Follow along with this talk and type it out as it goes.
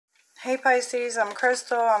Hey Pisces, I'm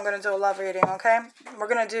Crystal. I'm going to do a love reading, okay? We're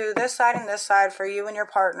going to do this side and this side for you and your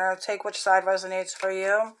partner. Take which side resonates for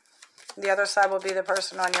you. The other side will be the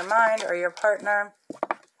person on your mind or your partner.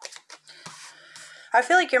 I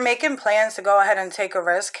feel like you're making plans to go ahead and take a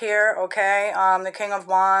risk here, okay? The King of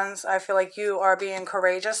Wands, I feel like you are being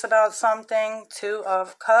courageous about something. Two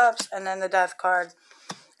of Cups, and then the Death card.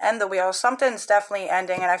 And the Wheel. Something's definitely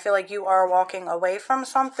ending, and I feel like you are walking away from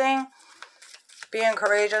something. Being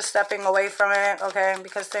courageous, stepping away from it, okay?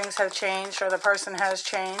 Because things have changed, or the person has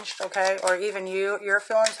changed, okay? Or even your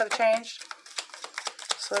feelings have changed.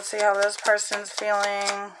 So let's see how this person's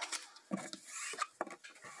feeling.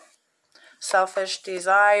 Selfish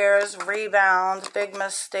desires, rebound, big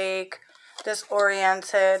mistake,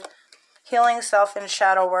 disoriented, healing self and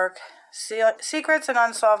shadow work, secrets and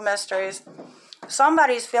unsolved mysteries.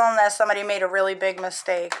 Somebody's feeling that somebody made a really big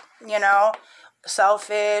mistake, you know?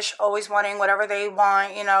 Selfish, always wanting whatever they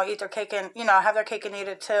want, you know, eat their cake and, you know, have their cake and eat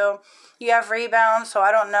it too. You have rebound, so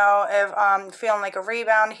I don't know if feeling like a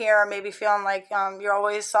rebound here, or maybe feeling like you're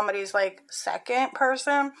always somebody's like second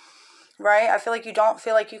person, right? I feel like you don't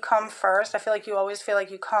feel like you come first. I feel like you always feel like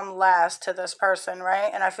you come last to this person, right?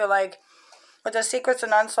 And I feel like with the secrets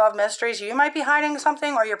and unsolved mysteries, you might be hiding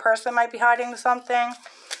something, or your person might be hiding something,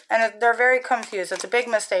 and they're very confused. It's a big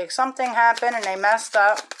mistake. Something happened and they messed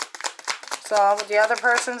up. So what the other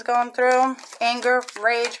person's going through: anger,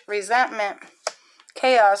 rage, resentment,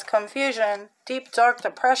 chaos, confusion, deep, dark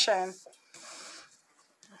depression.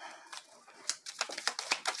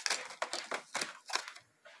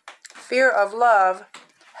 Fear of love,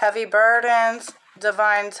 heavy burdens,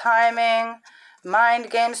 divine timing, mind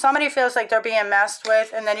games. Somebody feels like they're being messed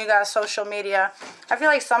with, and then you got social media. I feel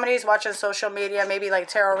like somebody's watching social media, maybe like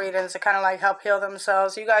tarot readings to kind of like help heal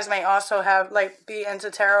themselves. You guys may also have like be into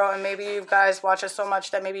tarot, and maybe you guys watch it so much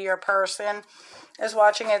that maybe your person is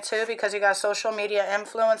watching it too, because you got social media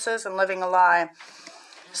influences and living a lie.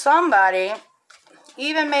 Somebody,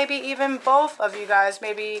 even both of you guys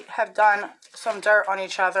maybe have done some dirt on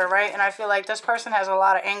each other, right? And I feel like this person has a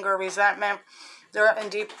lot of anger, resentment. They're in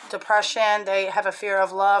deep depression. They have a fear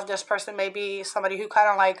of love. This person may be somebody who kind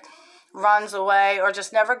of like runs away or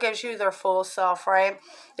just never gives you their full self, right?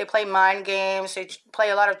 They play mind games. They play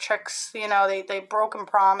a lot of tricks. You know, they broken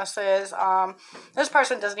promises. This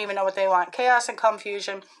person doesn't even know what they want. Chaos and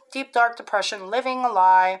confusion, deep, dark depression, living a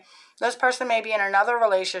lie. This person may be in another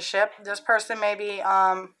relationship. This person may be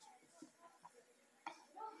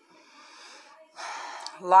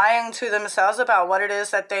lying to themselves about what it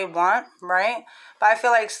is that they want, right? But I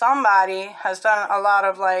feel like somebody has done a lot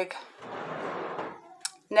of like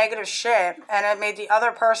negative shit, and it made the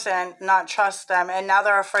other person not trust them, and now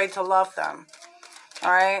they're afraid to love them.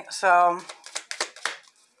 All right, so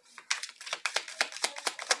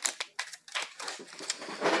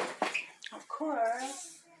of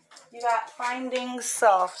course you got finding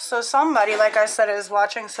self. So somebody, like I said, is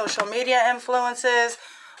watching social media influences,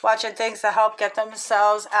 watching things to help get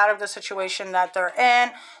themselves out of the situation that they're in,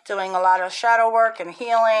 doing a lot of shadow work and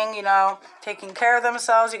healing, you know, taking care of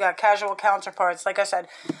themselves. You got casual counterparts. Like I said,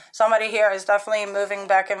 somebody here is definitely moving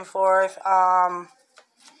back and forth.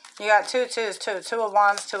 You got two twos, two of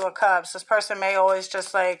wands, two of cups. This person may always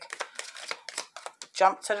just like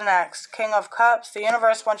jump to the next. King of cups. The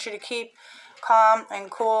universe wants you to keep calm and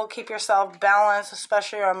cool. Keep yourself balanced,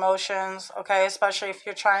 especially your emotions, okay? Especially if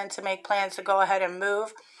you're trying to make plans to go ahead and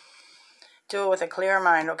move. Do it with a clear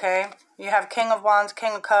mind, okay? You have King of Wands,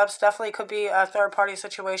 King of Cups. Definitely could be a third-party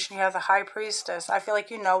situation. You have the High Priestess. I feel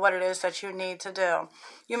like you know what it is that you need to do.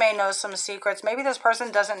 You may know some secrets. Maybe this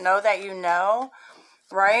person doesn't know that you know,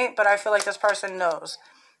 right? But I feel like this person knows.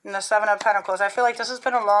 And the Seven of Pentacles. I feel like this has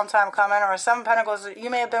been a long time coming. Or Seven of Pentacles, you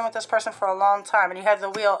may have been with this person for a long time, and you had the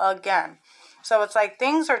Wheel again. So it's like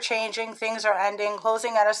things are changing, things are ending,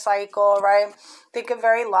 closing out a cycle, right? Thinking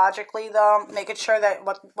very logically, though, making sure that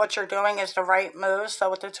what you're doing is the right move.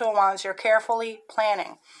 So with the Two of Wands, you're carefully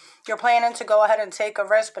planning. You're planning to go ahead and take a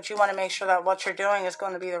risk, but you want to make sure that what you're doing is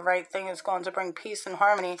going to be the right thing. It's going to bring peace and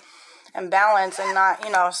harmony and balance, and not,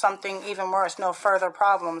 you know, something even worse, no further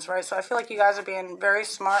problems, right? So I feel like you guys are being very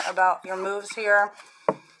smart about your moves here.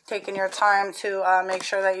 Taking your time to make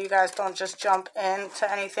sure that you guys don't just jump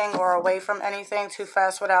into anything or away from anything too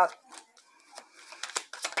fast without,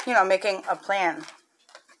 you know, making a plan.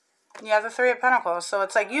 You have the Three of Pentacles. So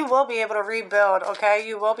it's like you will be able to rebuild, okay?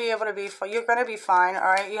 You will be able to be, you're going to be fine, all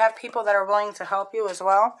right? You have people that are willing to help you as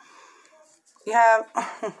well. You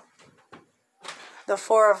have the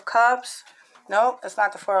Four of Cups. Nope, it's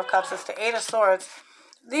not the Four of Cups. It's the Eight of Swords.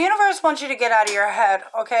 The universe wants you to get out of your head,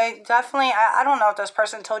 okay? Definitely, I don't know if this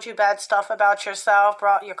person told you bad stuff about yourself,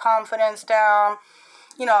 brought your confidence down.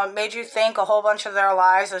 you know, made you think a whole bunch of their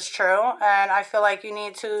lies is true. And I feel like you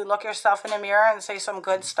need to look yourself in the mirror and say some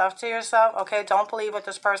good stuff to yourself. Okay, don't believe what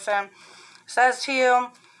this person says to you.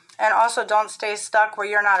 And also don't stay stuck where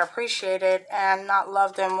you're not appreciated and not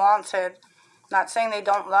loved and wanted. Not saying they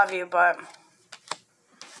don't love you, but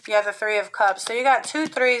you have the Three of Cups. So you got 2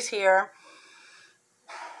 3s here.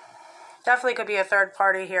 Definitely could be a third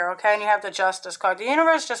party here, okay? And you have the Justice card. The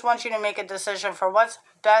universe just wants you to make a decision for what's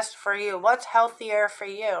best for you. What's healthier for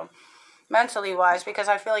you, mentally wise, because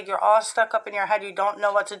I feel like you're all stuck up in your head. You don't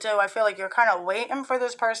know what to do. I feel like you're kind of waiting for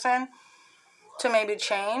this person to maybe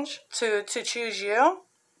change, to choose you,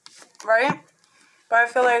 right? But I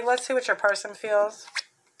feel like, let's see what your person feels.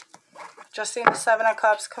 Just seeing the 7 of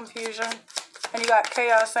Cups, confusion. And you got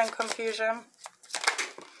chaos and confusion.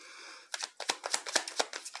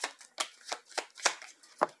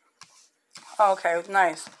 Okay,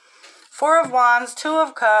 nice. 4 of Wands, 2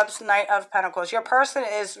 of Cups, Knight of Pentacles. Your person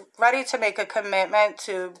is ready to make a commitment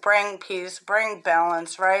to bring peace, bring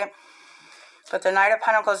balance, right? But the Knight of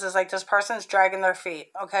Pentacles is like this person's dragging their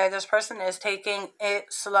feet, okay? This person is taking it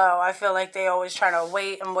slow. I feel like they always trying to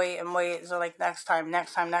wait and wait and wait. So like next time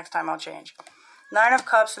I'll change. 9 of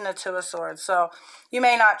Cups and the 2 of Swords. So you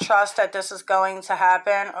may not trust that this is going to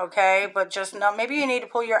happen, okay? But just know, maybe you need to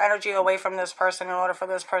pull your energy away from this person in order for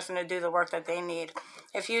this person to do the work that they need.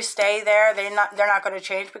 If you stay there, they're not going to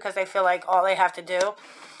change because they feel like all they have to do.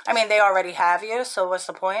 I mean, they already have you, so what's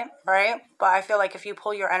the point, right? But I feel like if you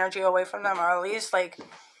pull your energy away from them, or at least like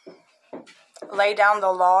lay down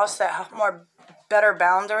the law, set more better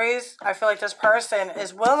boundaries, I feel like this person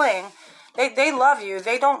is willing. They love you.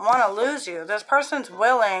 They don't want to lose you. This person's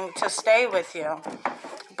willing to stay with you.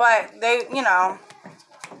 But they, you know,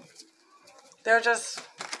 they're just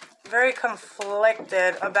very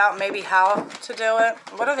conflicted about maybe how to do it.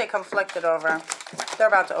 What are they conflicted over? They're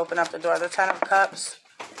about to open up the door. The 10 of Cups.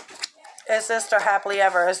 Is this their happily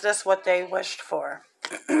ever? Is this what they wished for?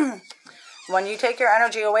 When you take your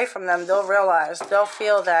energy away from them, they'll realize, they'll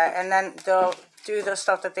feel that, and then they'll do the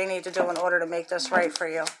stuff that they need to do in order to make this right for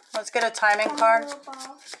you. Let's get a timing card.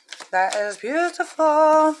 That is beautiful.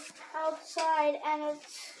 Outside, and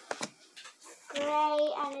it's gray,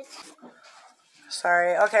 and it's...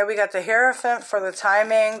 Sorry. Okay, we got the Hierophant for the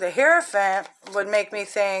timing. The Hierophant would make me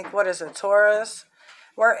think, what is it, Taurus?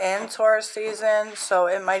 We're in Taurus season, so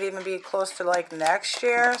it might even be close to like next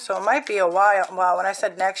year. So it might be a while. Wow, when I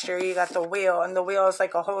said next year, you got the wheel, and the wheel is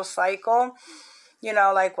like a whole cycle. You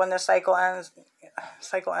know, like when the cycle ends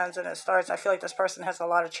and it starts. I feel like this person has a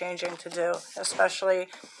lot of changing to do, especially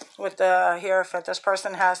with the Hierophant. This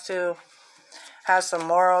person has to have some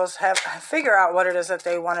morals, figure out what it is that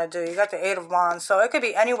they want to do. You got the 8 of Wands, so it could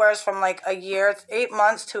be anywhere from like a year, 8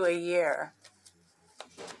 months to a year.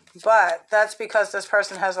 But that's because this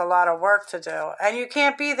person has a lot of work to do, and you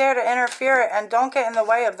can't be there to interfere, and don't get in the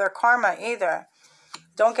way of their karma either.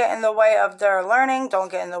 Don't get in the way of their learning.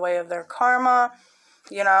 Don't get in the way of their karma.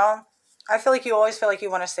 You know, I feel like you always feel like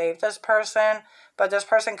you want to save this person, but this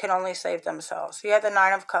person can only save themselves. You had the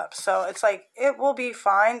 9 of Cups. So it's like, it will be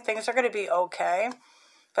fine. Things are going to be okay.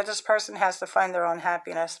 But this person has to find their own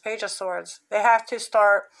happiness. Page of Swords. They have to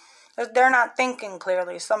start, they're not thinking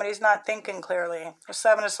clearly. Somebody's not thinking clearly. The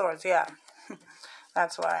 7 of Swords, yeah.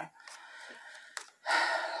 That's why.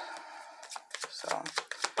 So,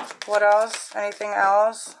 what else? Anything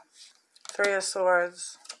else? 3 of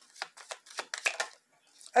Swords.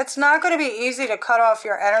 It's not going to be easy to cut off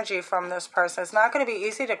your energy from this person. It's not going to be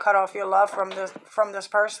easy to cut off your love from this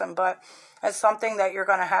person, but it's something that you're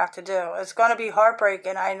going to have to do. It's going to be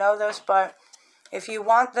heartbreaking. I know this, but if you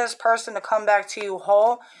want this person to come back to you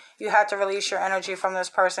whole, you have to release your energy from this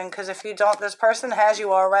person, because if you don't, this person has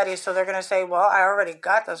you already, so they're going to say, well, I already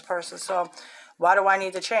got this person, so why do I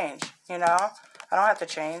need to change? You know, I don't have to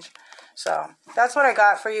change. So that's what I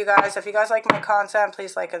got for you guys. If you guys like my content,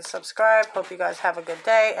 please like and subscribe. Hope you guys have a good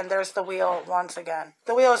day. And there's the wheel once again.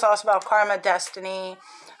 The wheel is also about karma, destiny,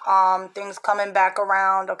 things coming back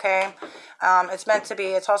around, okay? It's meant to be.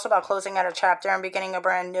 It's also about closing out a chapter and beginning a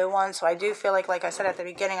brand new one. So I do feel like I said at the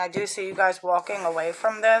beginning, I do see you guys walking away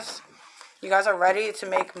from this. You guys are ready to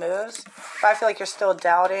make moves. But I feel like you're still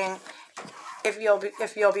doubting if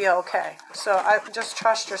you'll be okay. So I just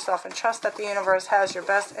trust yourself and trust that the universe has your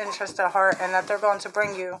best interest at heart, and that they're going to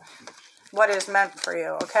bring you what is meant for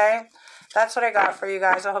you, okay? That's what I got for you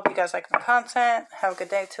guys. I hope you guys like my content. Have a good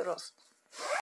day. Toodles.